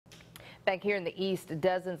Back here in the East,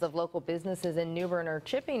 dozens of local businesses in New Bern are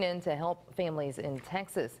chipping in to help families in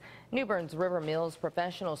Texas. New Bern's River Mills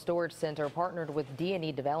Professional Storage Center partnered with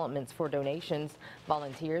D&E Developments for donations.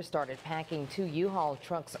 Volunteers started packing 2 U-Haul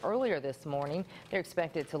trucks earlier this morning. They're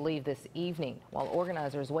expected to leave this evening, while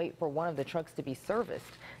organizers wait for one of the trucks to be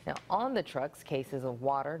serviced. Now, on the trucks, cases of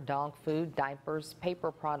water, dog food, diapers,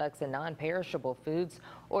 paper products, and non-perishable foods.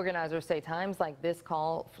 Organizers say times like this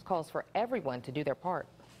calls for everyone to do their part.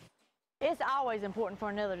 It's always important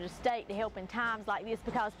for another state to help in times like this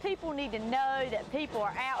because people need to know that people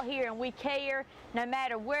are out here and we care. No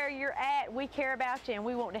matter where you're at, we care about you and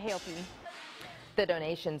we want to help you. The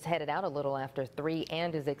donations headed out a little after 3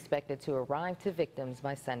 and is expected to arrive to victims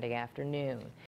by Sunday afternoon.